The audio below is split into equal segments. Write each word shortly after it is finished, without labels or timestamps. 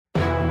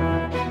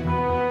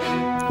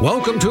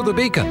Welcome to The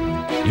Beacon,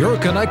 your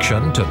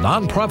connection to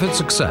nonprofit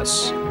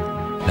success.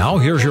 Now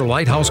here's your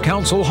Lighthouse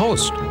Council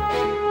host.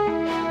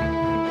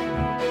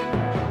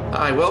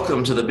 Hi,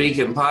 welcome to The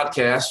Beacon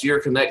Podcast, your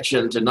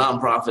connection to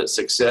nonprofit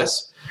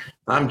success.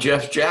 I'm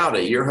Jeff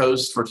Jowdy, your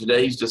host for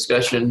today's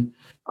discussion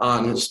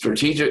on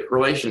strategic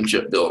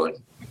relationship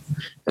building.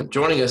 And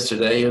joining us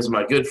today is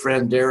my good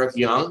friend Derek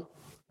Young,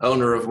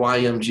 owner of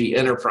YMG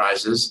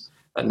Enterprises,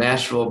 a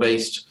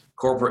Nashville-based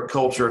corporate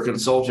culture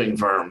consulting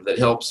firm that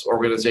helps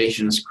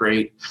organizations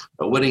create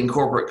a winning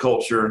corporate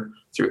culture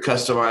through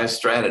customized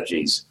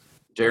strategies.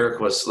 Derek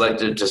was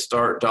selected to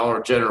start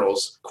Dollar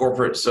General's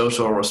corporate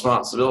social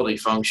responsibility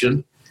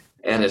function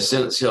and has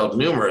since held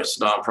numerous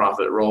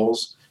nonprofit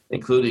roles,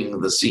 including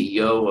the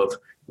CEO of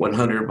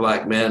 100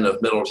 Black Men of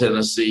Middle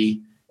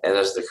Tennessee and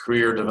as the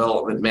career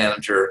development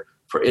manager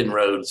for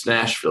Inroads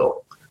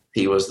Nashville.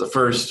 He was the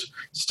first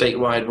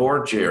statewide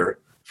board chair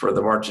for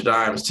the March of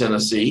Dimes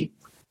Tennessee,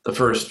 the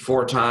first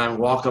four-time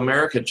Walk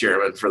America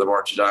chairman for the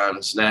March of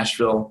Dimes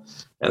Nashville,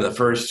 and the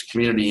first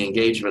community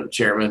engagement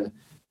chairman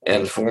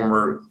and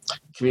former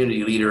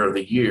community leader of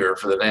the year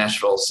for the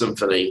Nashville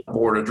Symphony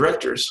Board of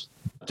Directors.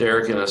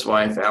 Derek and his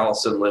wife,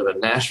 Allison, live in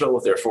Nashville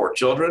with their 4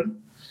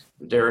 children.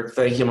 Derek,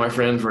 thank you, my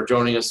friend, for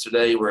joining us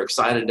today. We're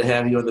excited to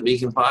have you on the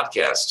Beacon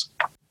Podcast.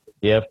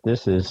 Yep,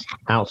 this is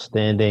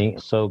outstanding.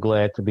 So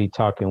glad to be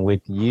talking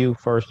with you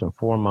first and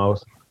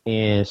foremost,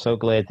 and so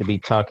glad to be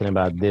talking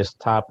about this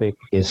topic,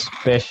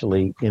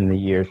 especially in the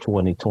year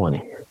 2020.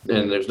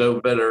 And there's no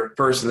better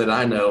person that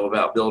I know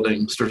about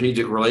building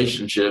strategic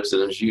relationships.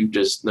 And as you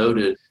just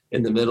noted,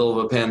 in the middle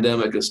of a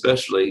pandemic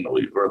especially,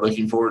 we're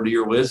looking forward to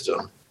your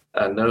wisdom.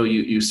 I know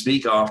you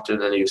speak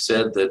often, and you've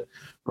said that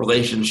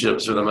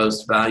relationships are the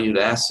most valued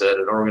asset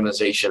an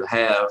organization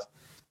have.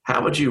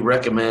 How would you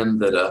recommend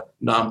that a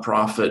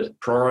nonprofit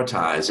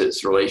prioritize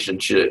its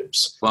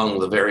relationships among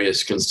the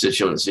various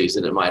constituencies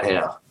that it might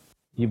have?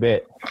 You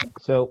bet.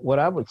 So what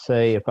I would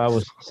say, if I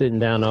was sitting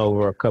down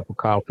over a cup of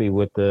coffee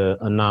with a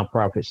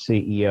nonprofit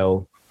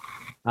CEO,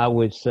 I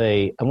would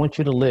say, I want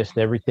you to list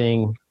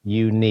everything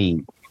you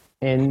need.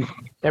 And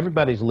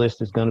everybody's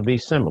list is going to be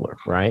similar,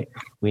 right?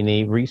 We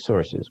need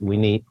resources. We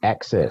need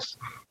access.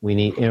 We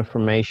need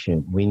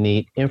information. We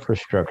need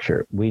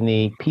infrastructure. We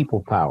need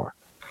people power.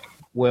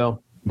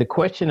 Well, the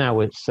question I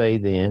would say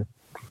then,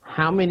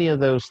 how many of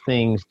those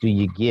things do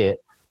you get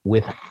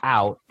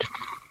without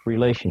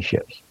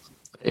relationships?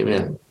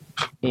 Amen.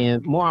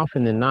 And more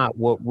often than not,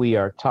 what we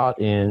are taught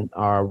in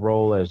our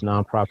role as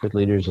nonprofit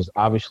leaders is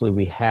obviously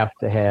we have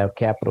to have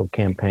capital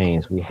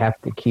campaigns. We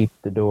have to keep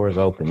the doors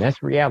open.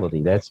 That's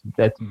reality. That's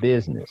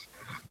business.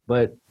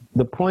 But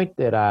the point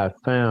that I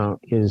found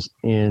is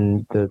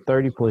in the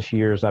 30 plus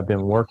years I've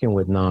been working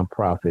with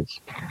nonprofits,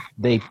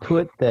 they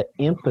put the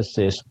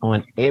emphasis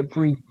on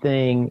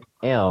everything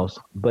else,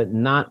 but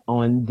not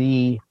on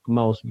the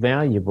most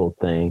valuable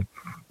thing,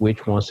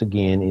 which once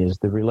again is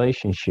the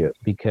relationship.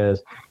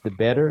 Because the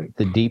better,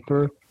 the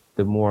deeper,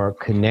 the more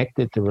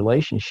connected the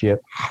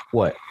relationship,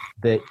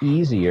 the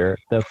easier,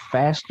 the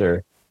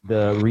faster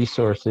the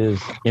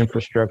resources,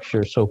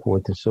 infrastructure, so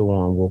forth and so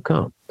on will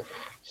come.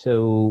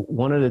 So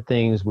one of the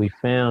things we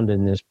found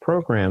in this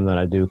program that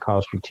I do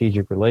called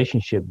Strategic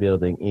Relationship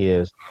Building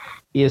is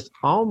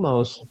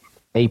almost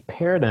a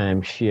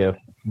paradigm shift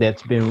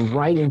that's been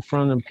right in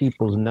front of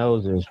people's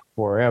noses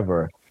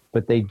forever,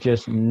 but they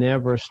just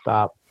never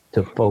stop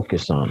to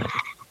focus on it.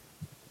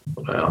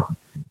 Wow.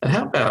 And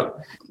how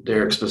about,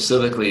 Derek,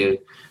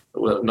 specifically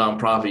with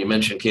nonprofit? You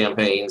mentioned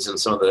campaigns, and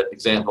some of the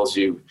examples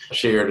you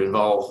shared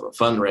involve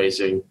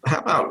fundraising. How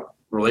about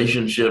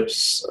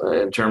relationships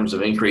in terms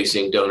of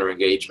increasing donor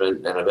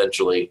engagement and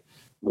eventually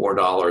more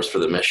dollars for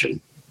the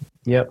mission?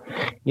 Yep.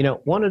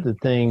 One of the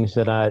things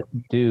that I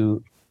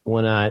do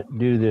when I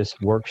do this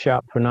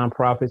workshop for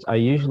nonprofits, I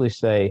usually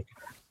say,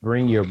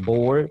 bring your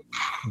board,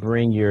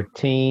 bring your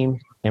team,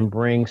 and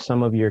bring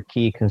some of your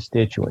key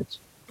constituents.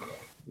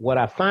 What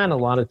I find a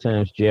lot of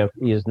times, Jeff,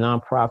 is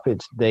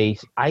nonprofits, they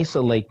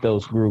isolate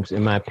those groups,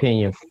 in my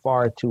opinion,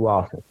 far too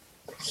often.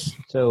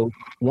 So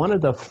one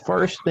of the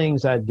first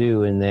things I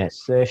do in that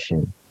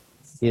session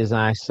is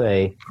I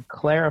say,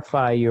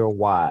 clarify your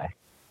why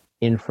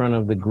in front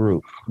of the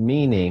group,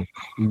 meaning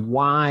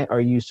why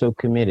are you so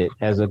committed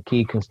as a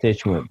key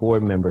constituent,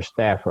 board member,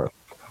 staffer?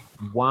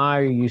 Why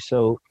are you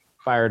so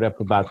fired up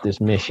about this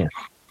mission?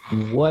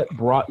 What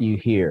brought you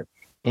here?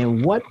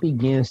 And what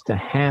begins to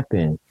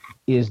happen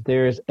is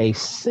there's a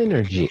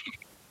synergy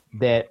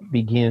that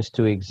begins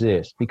to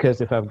exist.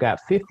 Because if I've got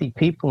 50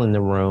 people in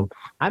the room,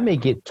 I may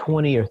get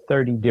 20 or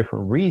 30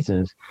 different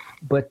reasons,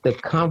 but the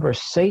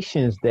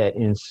conversations that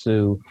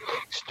ensue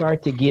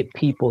start to get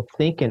people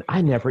thinking,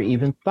 I never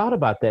even thought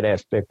about that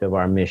aspect of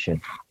our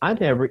mission. I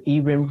never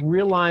even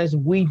realized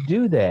we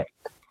do that.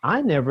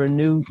 I never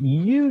knew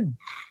you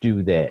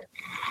do that.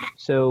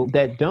 So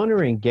that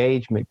donor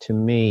engagement to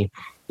me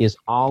is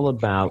all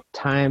about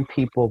tying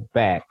people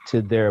back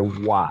to their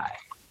why.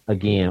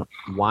 Again,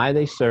 why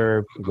they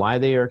serve, why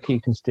they are a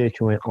key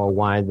constituent, or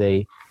why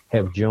they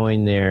have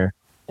joined their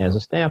as a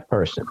staff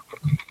person.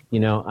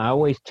 I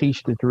always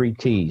teach the 3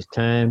 T's: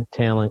 time,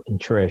 talent, and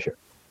treasure.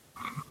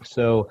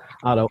 So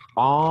out of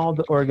all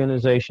the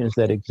organizations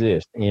that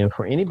exist, and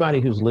for anybody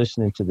who's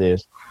listening to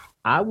this,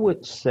 I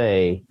would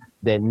say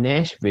that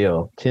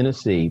Nashville,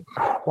 Tennessee,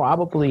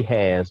 probably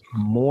has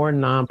more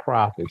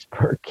nonprofits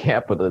per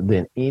capita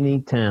than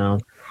any town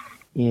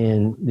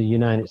in the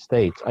United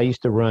States. I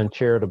used to run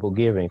charitable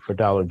giving for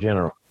Dollar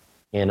General,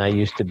 and I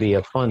used to be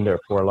a funder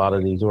for a lot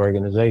of these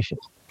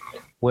organizations.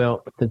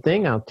 Well, the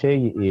thing I'll tell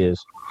you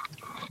is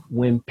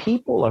when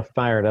people are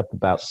fired up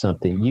about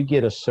something, you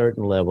get a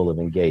certain level of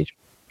engagement.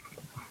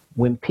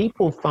 When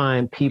people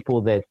find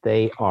people that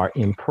they are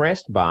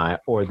impressed by,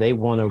 or they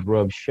want to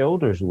rub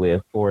shoulders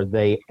with, or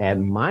they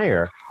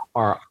admire,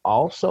 are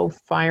also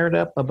fired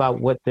up about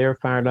what they're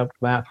fired up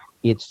about,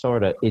 it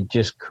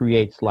just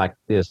creates like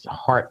this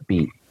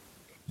heartbeat.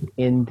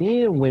 And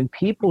then when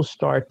people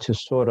start to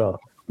sort of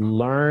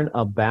learn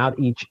about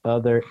each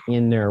other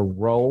in their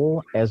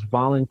role as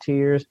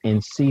volunteers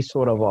and see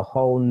sort of a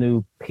whole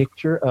new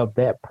picture of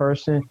that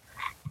person,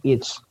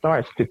 it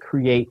starts to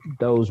create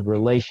those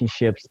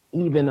relationships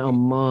even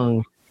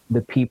among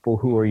the people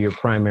who are your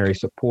primary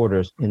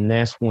supporters. And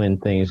that's when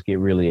things get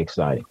really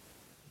exciting.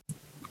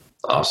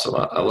 Awesome.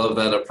 I love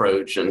that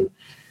approach. And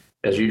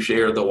as you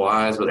share the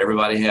whys, what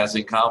everybody has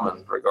in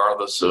common,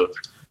 regardless of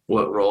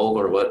what role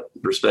or what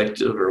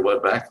perspective or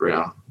what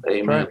background.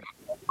 Amen. Right.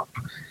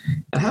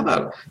 And how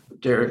about,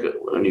 Derek,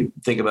 when you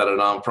think about a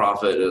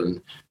nonprofit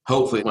and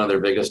hopefully one of their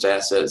biggest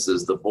assets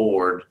is the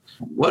board,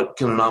 what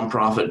can a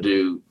nonprofit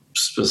do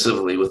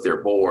specifically with their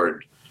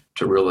board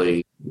to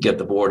really get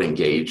the board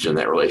engaged in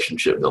that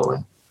relationship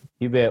building?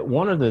 You bet.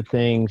 One of the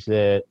things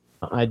that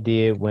I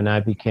did when I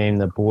became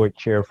the board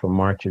chair for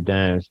March of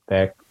Dimes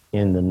back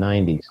in the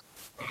 90s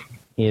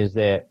is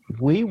that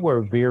we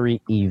were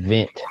very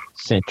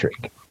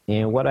event-centric.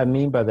 And what I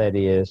mean by that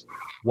is,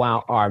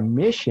 while our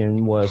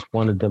mission was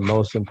one of the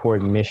most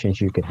important missions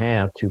you could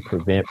have to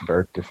prevent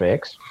birth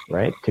defects,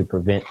 right, to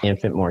prevent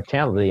infant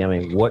mortality, I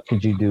mean, what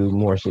could you do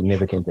more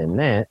significant than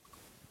that?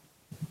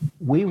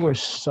 We were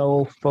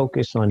so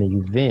focused on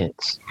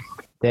events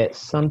that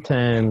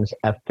sometimes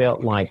I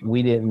felt like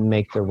we didn't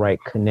make the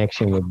right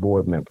connection with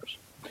board members.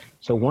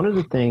 So one of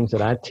the things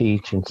that I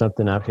teach and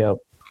something I've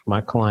helped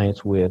my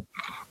clients with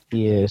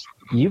is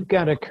you've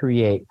got to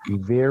create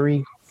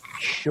very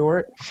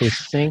short,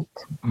 succinct,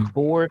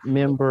 board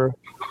member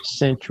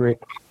centric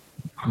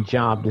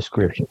job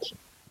descriptions.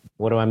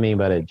 What do I mean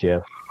by that,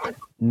 Jeff?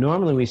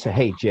 Normally we say,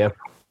 hey, Jeff,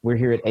 we're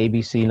here at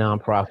ABC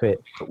Nonprofit.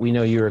 We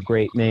know you're a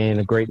great man,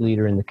 a great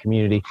leader in the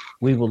community.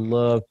 We would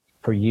love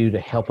for you to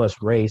help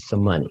us raise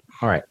some money.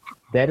 All right.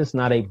 That is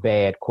not a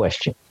bad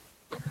question.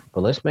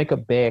 But let's make a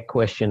bad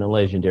question a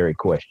legendary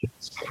question.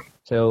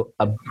 So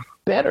a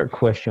better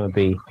question would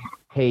be,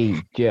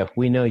 hey, Jeff,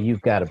 we know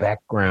you've got a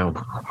background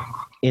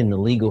in the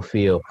legal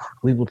field.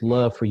 We would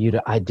love for you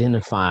to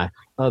identify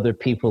other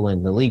people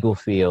in the legal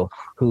field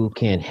who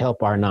can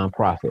help our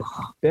nonprofit.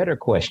 Better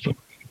question,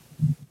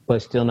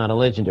 but still not a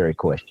legendary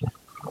question.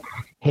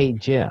 Hey,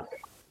 Jeff,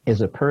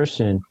 as a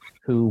person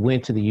who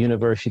went to the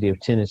University of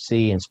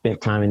Tennessee and spent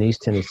time in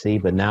East Tennessee,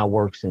 but now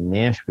works in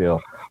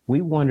Nashville,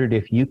 we wondered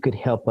if you could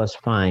help us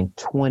find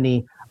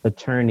 20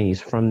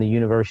 attorneys from the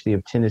University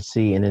of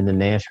Tennessee and in the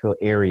Nashville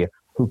area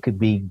who could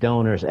be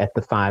donors at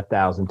the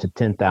 $5,000 to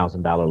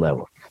 $10,000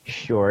 level.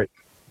 Short,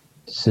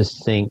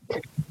 succinct,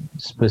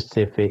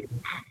 specific.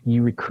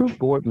 You recruit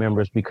board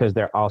members because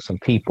they're awesome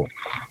people.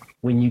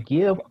 When you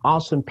give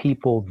awesome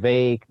people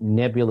vague,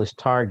 nebulous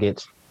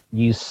targets,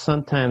 you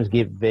sometimes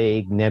get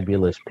vague,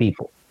 nebulous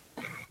people.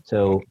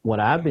 So what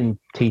I've been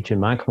teaching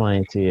my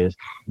clients is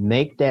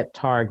make that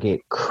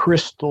target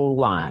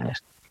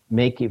crystallized,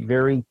 make it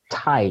very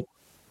tight,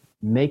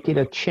 make it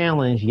a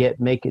challenge, yet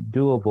make it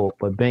doable,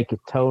 but make it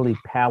totally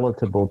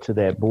palatable to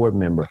that board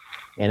member.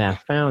 And I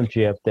found,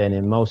 Jeff, that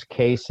in most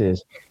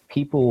cases,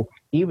 people,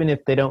 even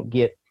if they don't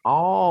get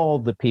all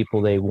the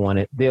people they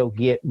wanted, they'll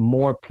get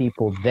more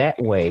people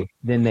that way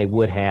than they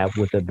would have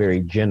with a very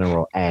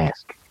general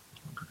ask.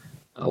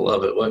 I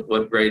love it.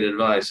 What great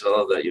advice. I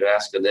love that. You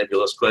ask a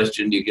nebulous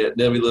question, you get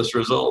nebulous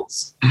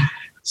results.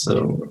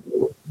 So,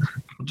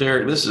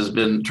 Derek, this has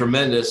been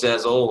tremendous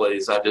as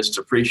always. I just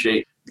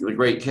appreciate the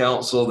great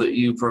counsel that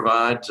you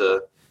provide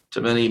to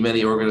many,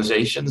 many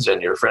organizations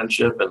and your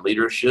friendship and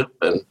leadership.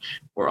 And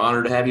we're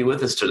honored to have you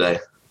with us today.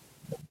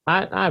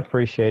 I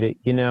appreciate it.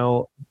 You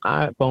know,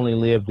 I've only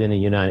lived in the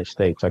United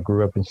States. I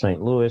grew up in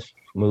St. Louis,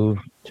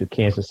 moved to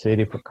Kansas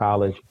City for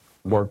college,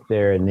 worked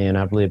there, and then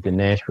I've lived in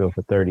Nashville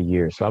for 30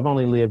 years. So I've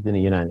only lived in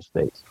the United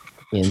States.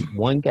 In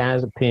one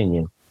guy's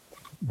opinion,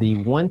 the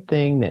one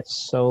thing that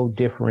so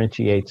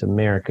differentiates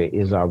America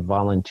is our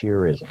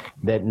volunteerism.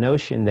 That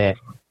notion that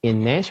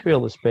in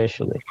Nashville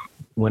especially,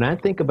 when I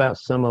think about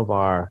some of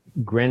our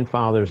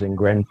grandfathers and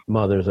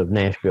grandmothers of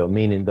Nashville,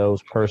 meaning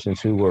those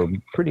persons who were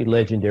pretty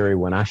legendary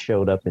when I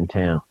showed up in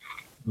town,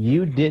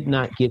 you did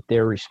not get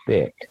their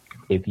respect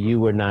if you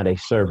were not a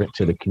servant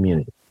to the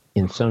community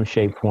in some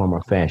shape, form,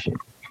 or fashion.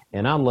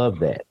 And I love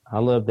that. I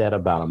love that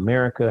about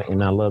America,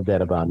 and I love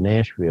that about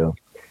Nashville.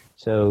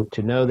 So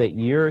to know that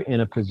you're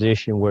in a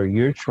position where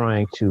you're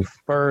trying to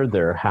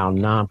further how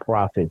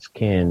nonprofits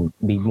can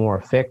be more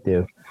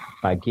effective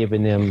by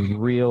giving them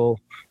real,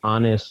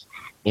 honest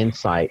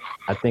insight,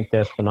 I think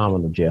that's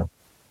phenomenal, Jeff.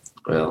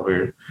 Well,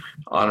 we're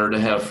honored to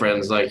have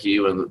friends like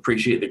you and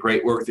appreciate the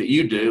great work that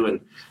you do.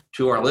 And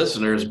to our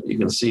listeners, you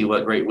can see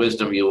what great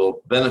wisdom you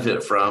will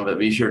benefit from. But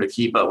be sure to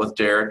keep up with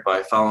Derek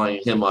by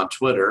following him on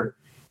Twitter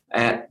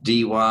at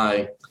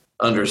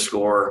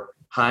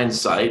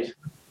DY_hindsight,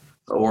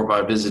 or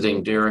by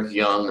visiting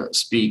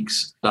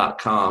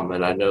DerekYoungSpeaks.com.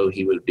 And I know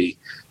he would be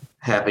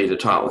happy to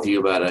talk with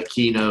you about a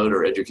keynote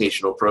or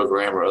educational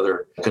program or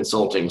other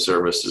consulting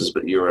services.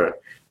 But you're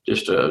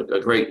just a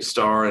great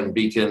star and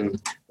beacon,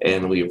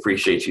 and we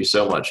appreciate you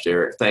so much,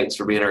 Derek. Thanks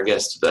for being our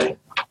guest today.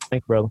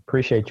 Thanks, brother.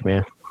 Appreciate you,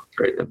 man.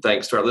 Great. And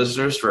thanks to our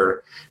listeners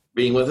for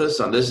being with us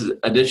on this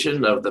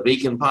edition of the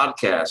Beacon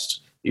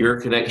Podcast,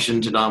 your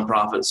connection to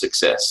nonprofit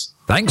success.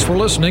 Thanks for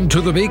listening to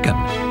The Beacon,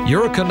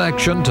 your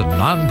connection to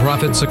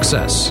nonprofit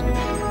success.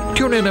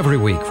 Tune in every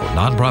week for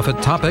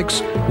nonprofit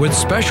topics with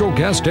special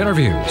guest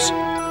interviews.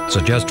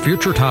 Suggest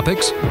future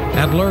topics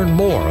and learn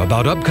more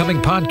about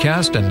upcoming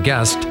podcasts and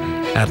guests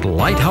at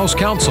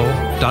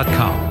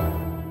lighthousecouncil.com.